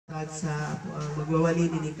sa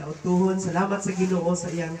magwawali ni kautuhon. Salamat sa Ginoo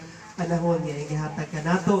sa iyang panahon nga gihatag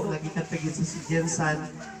kanato nga gitatag sa si Jensen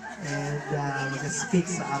and mag-speak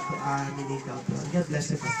sa ato ni kautuhon. God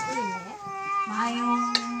bless you, Pastor. Maayong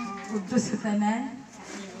udto sa tanan.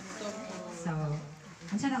 So,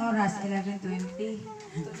 unsa na oras? 11:20.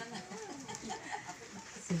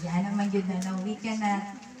 Sige, ano man yun na we cannot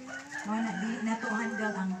di na to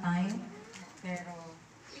handle ang time, pero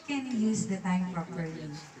we can use the time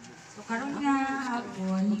properly. So karon nga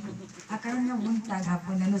hapon, karon nga buntag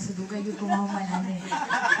hapon na sudugay yung kumahuman ani.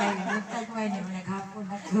 Kay buntag man yung naghapon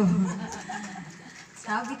ako.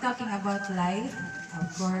 So I'll be talking about life.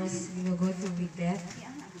 Of course, we will go through with death.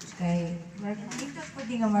 Kay ito po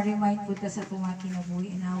di nga ma-remind po ta sa itong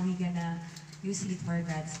kinabuhi and how we gonna use it for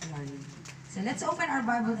God's glory. So let's open our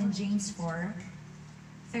Bible in James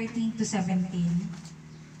 4:13 to 17.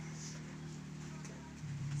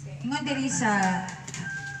 So, ingon diri sa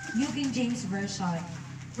New King James Version.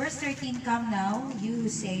 Verse 13, come now, you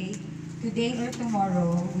who say, today or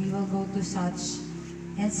tomorrow we will go to such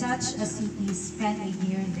and such a city, spend a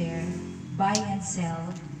year there, buy and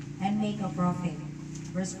sell, and make a profit.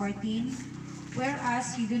 Verse 14,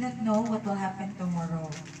 whereas you do not know what will happen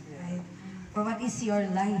tomorrow. Right? For what is your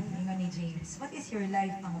life? Ingon ni James. What is your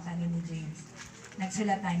life? Pangutanin ni James.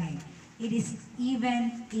 Nagsulatan niya. It is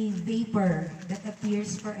even a vapor that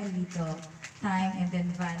appears for a little time and then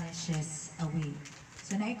vanishes away.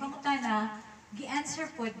 So naipangutan na,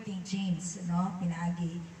 gi-answer po ni James, no?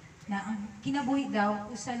 Pinaagi, na ang kinabuhi daw,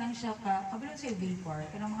 usa lang siya kabilong sa vapor,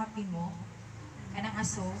 kanang mga pimo, kanang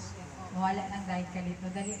aso, mawala ng dahil kalit,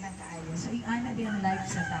 madali ng kaayo. So iana din ang life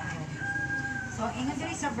sa tao. So ingon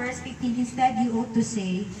diri sa verse 15, instead you ought to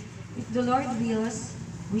say, if the Lord wills,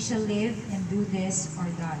 we shall live and do this or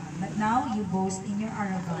that. But now you boast in your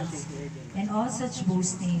arrogance, and all such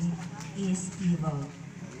boasting is evil.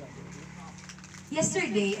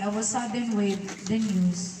 Yesterday, I was saddened with the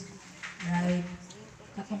news, right?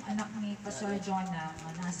 Katong anak ni Pastor Jonah na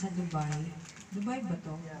nasa Dubai. Dubai ba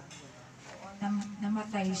to?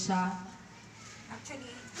 Namatay siya.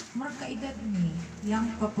 Actually, murag kaedad ni, young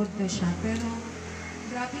pa po to siya, pero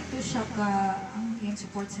grabe to siya ang yung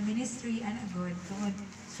support sa ministry, and good. Tungod,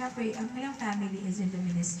 syempre, ang ilang family is in the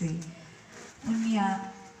ministry.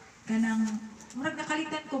 Unya, kanang, murag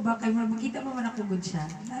nakalitan ko ba, kay murag makita mo man ako good siya.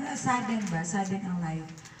 Sadden ba? Sadden ang life.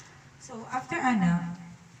 So, after I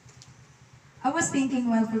was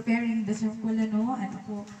thinking while preparing the circle, ano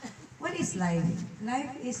ko, what is life?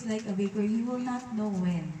 Life is like a vapor. You will not know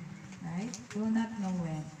when. Right? You will not know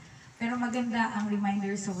when. Pero maganda ang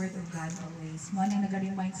reminder sa Word of God always. Mo nang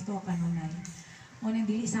nag-reminds to kanunay. Mo nang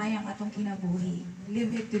dili sayang atong kinabuhi.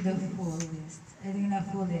 Live it to the fullest. I think na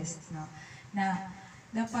fullest, no? Na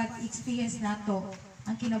dapat experience nato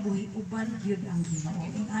ang kinabuhi uban gyud ang Ginoo.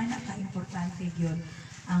 Ing ana ka importante gyud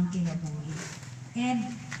ang kinabuhi.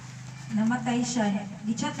 And namatay siya.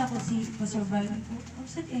 Gi-chat ako si Pastor Brian.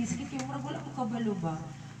 Unsa di sakit yung wala ko kabalo ba?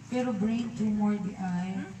 Pero brain tumor di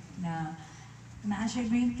ay na siya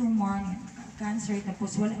brain tumor, cancer,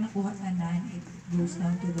 tapos wala nakuha tanan, it goes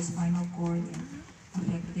down to the spinal cord and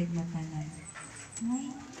affected na tanan. Ay,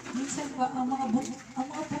 minsan ba, ang mga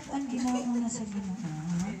butan ginawa na sa Ginoo.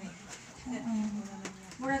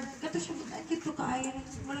 Murag, kato siya butan, kito kaayon,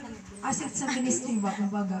 murag asset sa ministry ba,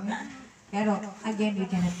 kumbaga. Pero, again, we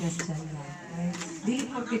cannot question that. Right? Dili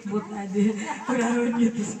porkit butan din, kuraron nyo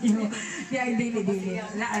to Ginoo. Di ay dili.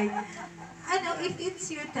 Ano, if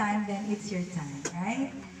it's your time, then it's your time,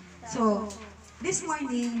 right? So, this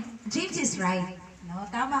morning, James is right. No?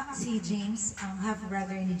 Tama si James, ang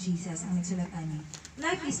half-brother ni Jesus, ang nagsulatan niya.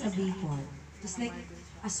 Life is a vapor. Just like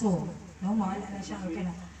a soul. No? Mawala na siya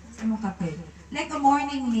sa mong kape. Like a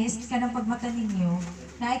morning mist, kanang pagmata ninyo,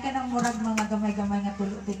 na ay kanang murag mga gamay-gamay nga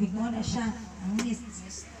tubig mo na siya, ang mist.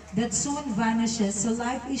 That soon vanishes, so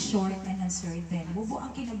life is short and uncertain. Bubo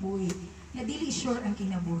ang kinabuhi. Na dili sure ang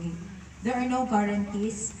kinabuhi. There are no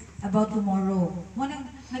guarantees about tomorrow.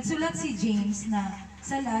 Nagsulat si James na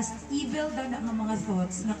sa last, evil daw na ang mga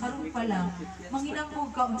thoughts na karon pa lang,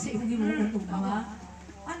 manginamog ka sa iyong gimuon ugma.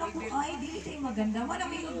 Ano ko, ay, dili tayo maganda. Mana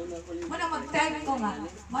mag-time ko nga,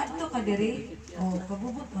 madto ka diri, o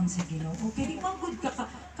kabubuton sa Ginoo. Okay, di manggod ka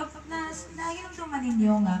nahinomduman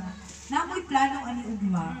ninyo nga, namoy plano ani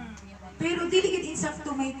ugma, pero dili gid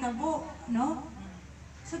insakto may tabo, no?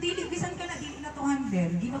 So, bisan ka na, dili na to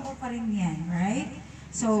handle. Ginoo pa rin yan, right?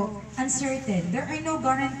 So, uncertain. There are no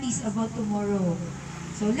guarantees about tomorrow.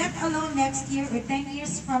 So, let alone next year or 10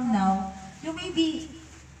 years from now, you may be,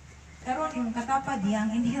 karon yung katapad yang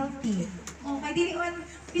and healthy. Okay, dili man,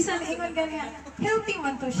 bisan ingon ganyan, healthy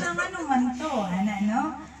man to siya, ano man to,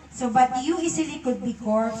 no? So, but you easily could be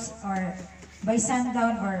corpse or by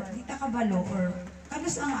sundown or di ta kabalo or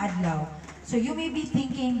kanus ang adlaw. So you may be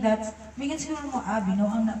thinking that, mingan siguro mo,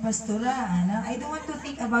 binuang na pastora, ana. I don't want to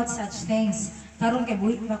think about such things. Karon kay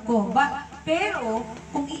buhit na ko. Pero,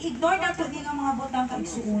 kung i-ignore nato din ang mga butang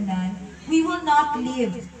kaigsuunan, we will not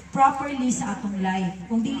live properly sa atong life.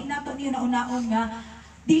 Kung dili nato niyo naunaon nga,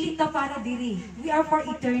 dili ta para diri. We are for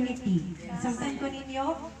eternity. Sometimes ko ninyo,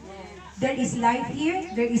 there is life here,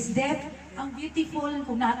 there is death. Ang beautiful,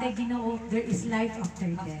 kung natay Ginoo, there is life after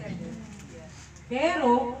death.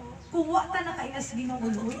 Pero, kung wata na kainas Ginoo,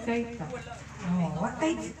 uy, kahit ka.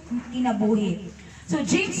 Watay kinabuhi. So,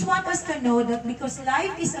 James wants us to know that because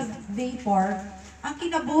life is a vapor, ang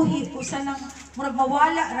kinabuhi, kung saan lang murag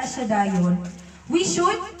mawala ra siya dayon, we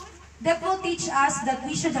should, that will teach us that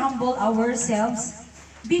we should humble ourselves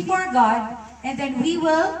before God, and then we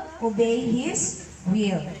will obey His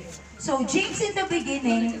will. So, James in the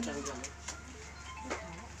beginning,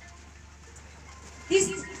 he's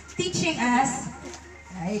teaching us,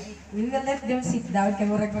 right? We will let them sit down, kaya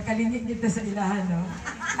murag makalinig dito sa ilahan, no?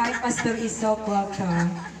 Hi, Pastor Isok, welcome.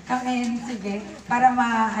 Come in, sige, para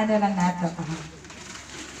ma-ano lang nato.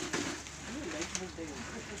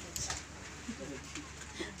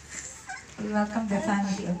 We welcome the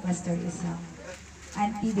family of Pastor Isok.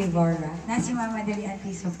 Auntie Deborah. Nasi Mama Deli,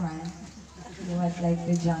 Auntie Sofran. You would like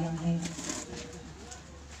to join in.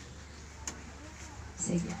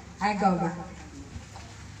 Sige, I go back.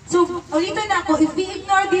 So, ulitin na ako, if we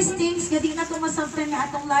ignore these things, hindi na tumasabtan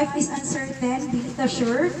nga atong life is uncertain, hindi na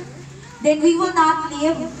sure, then we will not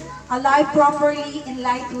live a life properly in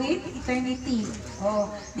light with eternity.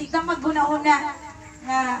 Oh, di ka maguna-una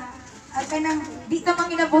nga, at kanang, di ka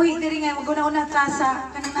manginabuhi diri nga, maguna-una ta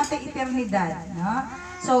sa kanang natin eternidad. No?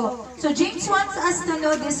 So James wants us to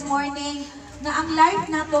know this morning na ang life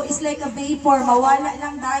na to is like a vapor, mawala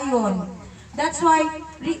lang dayon. That's why,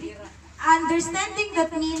 understanding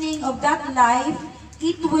that meaning of that life,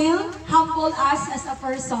 it will humble us as a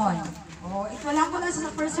person. Oh, it will humble us as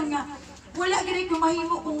a person nga, wala gini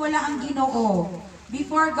kumahimo kung wala ang Ginoo.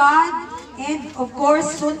 Before God, and of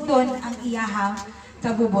course, sundon ang iyahang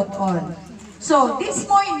kabubuton. So, this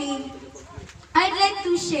morning, I'd like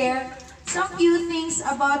to share some few things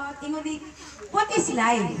about, what is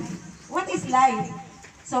life? What is life?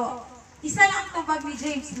 So, isa lang tawag ni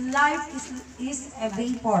James, life is a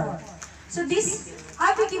vapor. So this,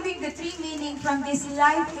 I'll be giving the three meaning from this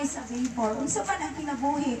life is a vapor. Unsa man ang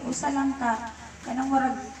kinabuhi, usa lang ka, kanang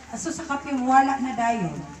warag, aso sa kapim, wala na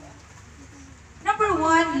dayon. Number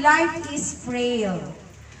one, life is frail.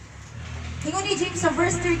 Ingon ni James sa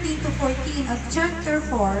verse 13 to 14 of chapter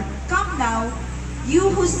 4, come now, you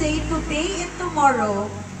who say today and tomorrow,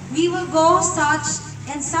 we will go such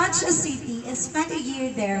and such a city and spend a year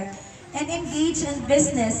there and engage in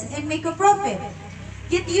business and make a profit.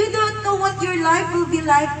 Yet you don't know what your life will be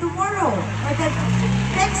like tomorrow. Or the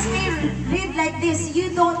text may read like this,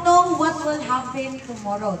 you don't know what will happen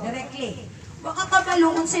tomorrow. Directly. Baka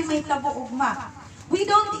kabalungon sa may tabuugma. We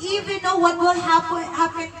don't even know what will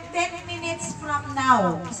happen 10 minutes from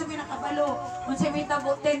now. Kasi may nakabalo, kung sa may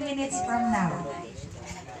tabo 10 minutes from now.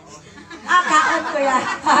 Kaon ko yan.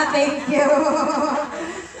 Thank you.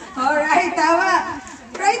 Alright, tawa.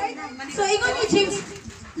 Right? So, ingon ni James,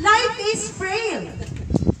 life is frail.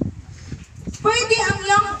 Pwede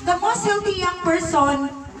the most healthy young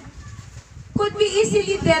person could be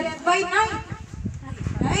easily dead by night.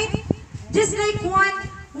 Right? Just like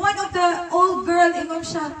one of the old girl, ingon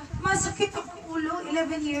siya, masakit akong ulo,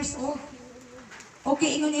 11 years old.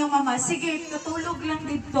 Okay, ingon niyang mama, sige, tutulog lang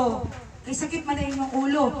dito. Kay sakit man na inyong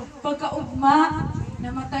ulo. Pagkaugma,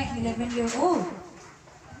 namatay ang 11-year-old.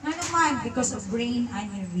 Nga naman, because of brain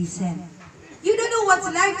aneurysm. You don't know what's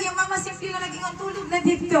life. Yung mama simple lang nag-ingon, tulog na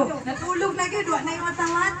dito. Natulog na yun, wala na yung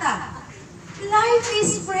mata-mata. Life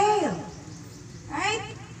is frail.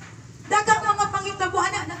 Right? Dagang mga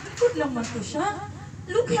pangitabuan na, natutod lang man to siya.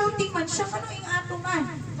 Look healthy man siya, ano yung ato man?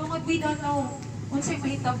 Tungod we don't know, unsay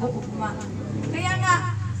mahitabo ugma. Kaya nga,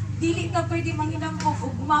 dili ka pwede manginam kong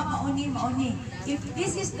ugma, mauni. If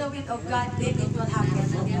this is the will of God, then it will happen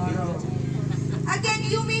tomorrow. Again,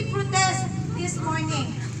 you may protest this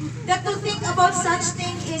morning that to think about such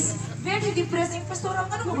thing is very depressing. Pastor,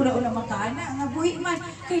 ano maguna-una makaana? Ang buhi man,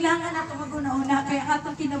 kailangan nato maguna-una, kaya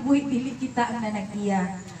atong kinabuhi, dili kita ang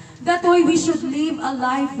nanag-iya. That way, we should live a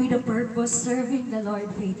life with a purpose, serving the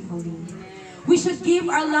Lord faithfully. We should give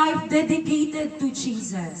our life dedicated to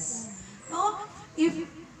Jesus. No? If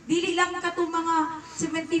dili lang ka itong mga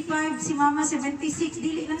 75, si Mama 76,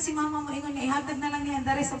 dili lang si Mama mo ingon niya, ihatag na lang niya,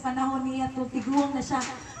 dari sa panahon niya, tiguang na siya.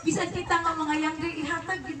 Bisan kita nga mga younger,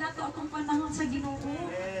 ihatag din nato atong panahon sa Ginoo.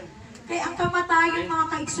 Kaya ang kamatayon mga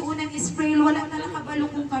kaigsuunan is frail, wala na nakabalo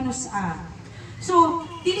kung kanusa. So,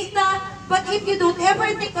 dili ta, but if you don't ever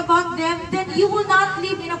think about them, then you will not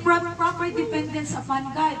live in a proper dependence upon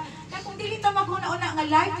God. Kaya kung dili ta maghuna-una nga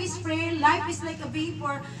life is frail, life is like a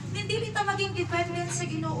vapor, then dili ta maging dependent sa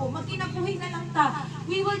Ginoo. Magkinabuhi na lang ta.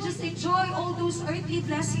 We will just enjoy all those earthly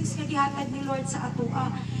blessings nga gihatag ni Lord sa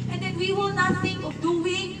atoa. And then we will not think of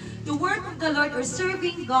doing the work of the Lord or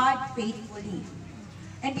serving God faithfully.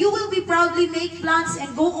 And you will be proudly make plans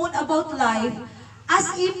and go on about life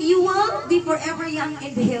as if you will be forever young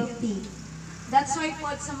and healthy. That's why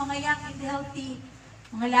po sa mga young and healthy,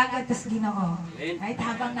 mga lagad tas Ginoo. Right?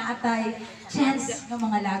 Habang naatay chance ng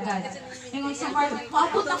mga lagad. Ngayon sa heart,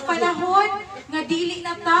 maabot ang panahon nga dili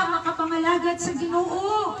na ta makapangalagad sa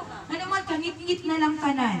Ginoo. Ano man, kangit-ngit na lang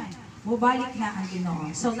kanan. Mubalik na ang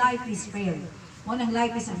Ginoo. So life is frail. One ng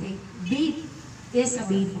life is a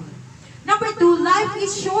vapor. Number 2, life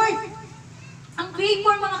is short. Ang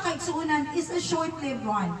vapor, mga kaigsuunan, is a short-lived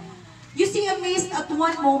one. You see a mist at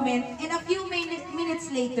one moment, and a few minutes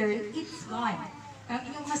later, it's gone. Ang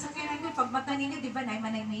inyong masakyanan mo, pag mata ninyo, di ba,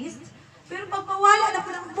 naman ay mist? Pero pag mawala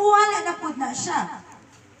na po na siya.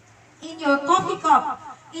 In your coffee cup,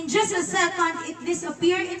 in just a second, it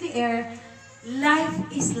disappears in the air. Life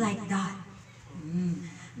is like that.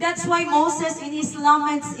 That's why Moses, in his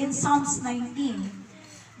laments in Psalms 19,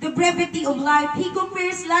 the brevity of life, he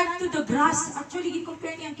compares life to the grass. Actually, he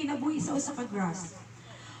compares niya ang kinabuhi sa usa ka grass.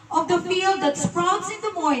 Of the field that sprouts in the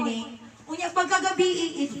morning, unya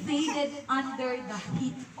pagkagabi, it faded under the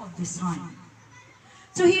heat of the sun.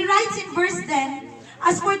 So he writes in verse 10,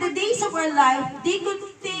 as for the days of our life, they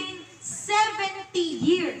contain 70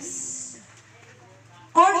 years.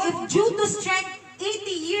 Or if due to strength, 80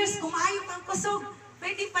 years, kung ayaw kang kusog,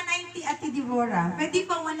 pwede pa 90 at Deborah, pwede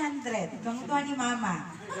pa 100, gangutuhan ni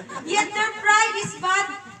Mama. Yet their pride is bad,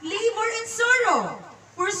 labor and sorrow.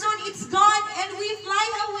 For soon it's gone and we fly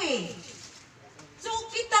away. So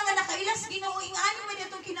kita nga nakailas Ginoo ing ano man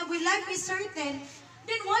itong kinabuhi, life is certain,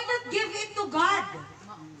 then why not give it to God?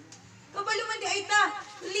 Kabalo man di ay ta,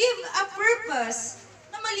 live a purpose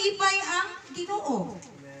na malipay ang Ginoo.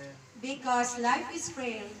 Because life is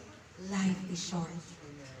frail, life is short.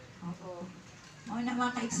 Oo. Mga na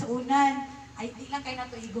mga kaigsuunan, ay di lang kayo na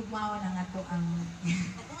ito igugmawa na nga ito ang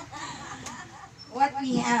what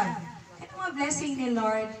we have. Ito mga blessing ni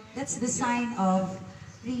Lord, that's the sign of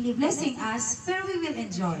really blessing us, pero we will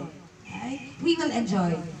enjoy. Right? We will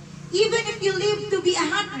enjoy. Even if you live to be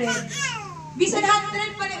 100, bisan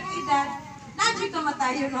 100 pa rin ang edad, nadyo ka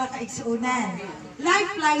matayo mga kaigsuunan. Life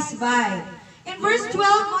flies by. In verse 12,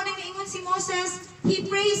 mo nang naingon si Moses, he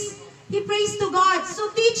prays to God.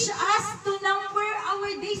 So teach us to number our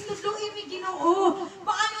days, to luin mi Ginoo.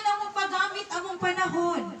 Paano na mo paggamit among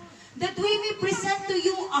panahon? That we may present to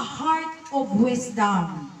you a heart of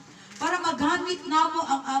wisdom. Para magamit namo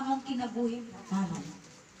ang among kinabuhi.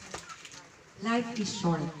 Life is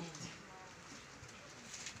short.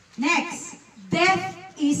 Next, death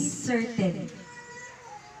is certain.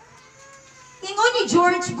 Ingon ni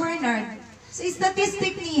George Bernard, sa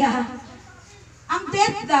statistic niya, ang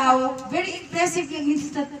death daw, very impressive yung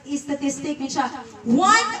statistic niya,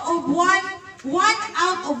 one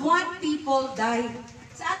out of one people die.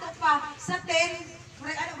 Sa ato pa, sa 10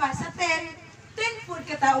 po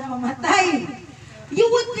kataong mamatay. You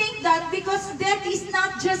would think that because death is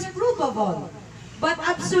not just probable, but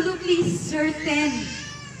absolutely certain.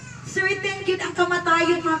 Certain yun ang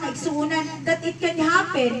kamatayon mga kaigsuunan, that it can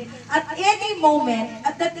happen at any moment,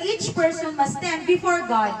 at that each person must stand before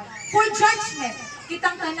God for judgment.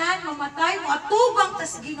 Kitang tanan, mamatay, atubang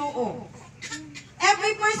tas Ginoo.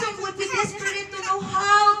 Every person would be desperate to know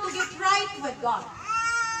how to get right with God.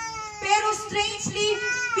 Pero strangely,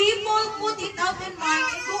 people put it out in mind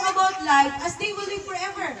and go about life as they will live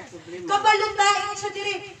forever. Kabalundain siya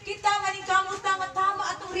dire, kita maningkamuta, tama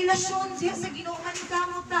atong relasyon siya sa Ginoo,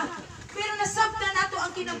 maningkamuta. Pero nasabta nato ang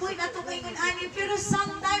kinabuhi nato ngayon ani, pero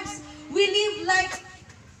sometimes we live like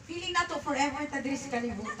feeling nato forever ta dire sa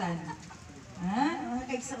kalibutan. Mga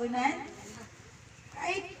kaigsuunan?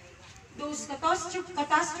 Right? Those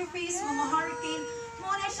catastrophes, mga hurricane,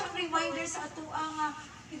 muna siyang reminder sa ato ang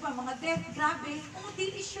diba, mga death, grabe, kung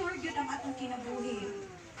di sure yun ang atong kinabuhi.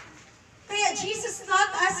 Kaya Jesus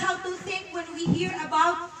taught us how to think when we hear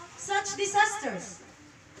about such disasters.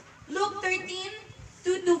 Luke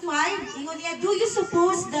 13:2-5, ingon niya, do you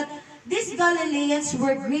suppose that these Galileans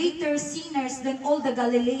were greater sinners than all the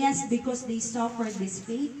Galileans because they suffered this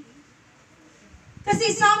fate? Kasi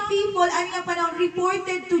some people, ano nga panahon,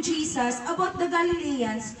 reported to Jesus about the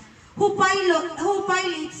Galileans who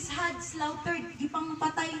Pilate had slaughtered, ipang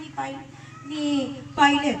patay ni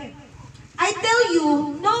Pilate. I tell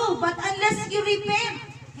you, no, but unless you repent,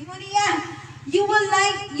 ingon niya, you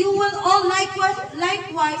will all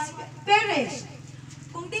likewise perish.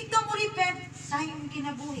 Kung di ka mo repent, sayang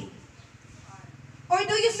kinabuhi. Or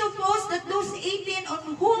do you suppose that those 18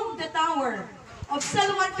 on whom the tower of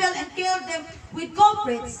Siloam fell and killed them with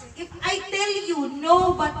culprits? If I tell you,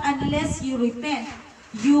 no, but unless you repent,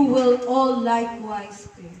 you will all likewise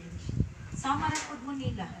perish. Sama rin po mo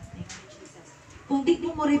nila. Kung di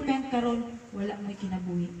mo repent karon, wala may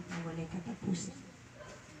kinabuhi, wala katapusan.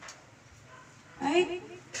 Right?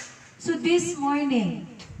 So this morning,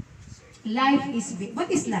 life is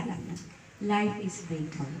what is life? Life is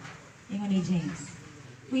vapor. Ingon ni James.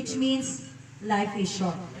 Which means life is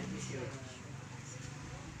short.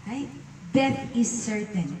 Right? Death is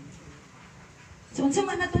certain. So unsa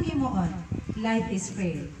man natong himuon? Life is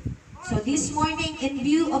fair. So this morning, in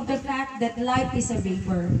view of the fact that life is a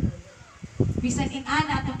vapor, bisan in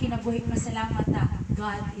ana atong kinabuhi, pasalamat na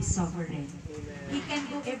God is sovereign. He can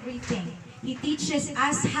do everything. He teaches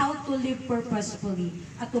us how to live purposefully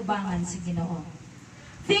at tubangan sa Ginoo.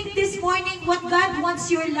 Think this morning what God wants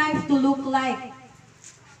your life to look like.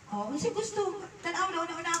 Oh, unsa gusto? Tanaw na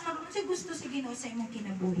una karon, unsa gusto sa Ginoo sa imong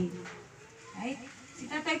kinabuhi? Right? Si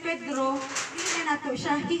Tatay Pedro, hindi na nato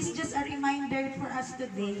siya. He's just a reminder for us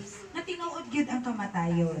today na tinuod gyud ang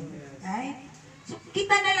kamatayon. Right? So, kita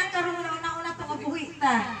na lang karon una itong buhi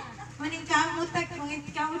ta. Maning kamot ta, kung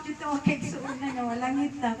kamot yun ito, kay suuna na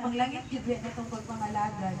walangit ta. Panglangit yun na itong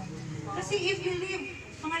pagpangalagad. Kasi if you live,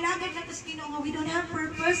 pangalagad na ito sa Ginoo, we don't have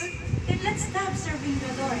purpose, then let's stop serving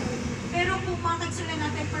the Lord. Pero kung makagsulan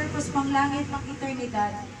natin purpose, panglangit,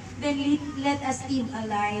 pang-eternidad, then let us live a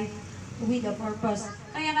life with a purpose.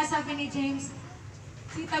 Kaya nga sabi ni James,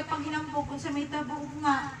 sitag panghinambog kung sa may tabog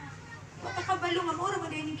nga, makakabalo nga, mura mo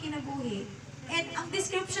din yung kinabuhi. And ang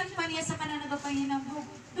description pa niya sa kanan nagpapanghinambog,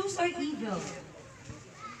 those are evil.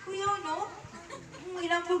 Kuya, no? Kung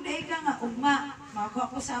hinambog na ika nga, ugma,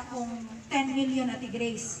 makakuha ko sa akong 10 million at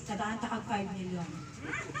Grace, tagaan takag 5 million.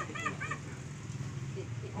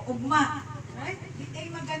 O ugma. Right? Di tayo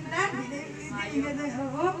maganda. Di tayo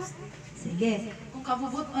maganda. Sige. Kung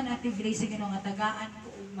kabubuton at Grace, sige nga, tagaan ko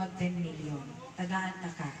mag 10 million. Tagaan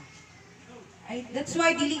ta ka. Right? That's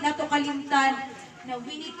why dili na to kalimtan na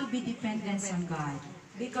we need to be dependent on God.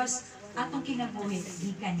 Because atong kinabuhi,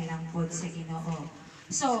 gikan lang po sa Ginoo.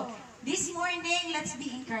 So, this morning, let's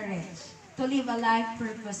be encouraged to live a life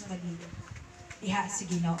purposefully. Diha sa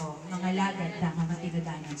Ginoo, mga lagad na mga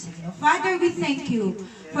tinudanan sa Ginoo. Father, we thank you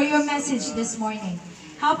for your message this morning.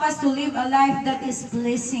 Help us to live a life that is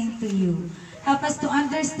pleasing to you. Help us to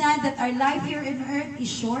understand that our life here on earth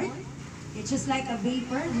is short. It's just like a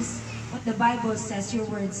vapor. This is what the Bible says, your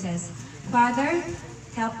word says. Father,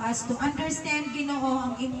 help us to understand, Ginoo,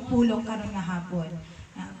 ang imong pulong karon nga hapon.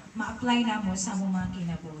 Ma-apply na mo sa among mga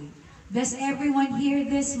kinabuhi. Bless everyone here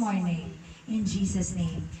this morning. In Jesus'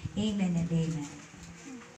 name, amen and amen.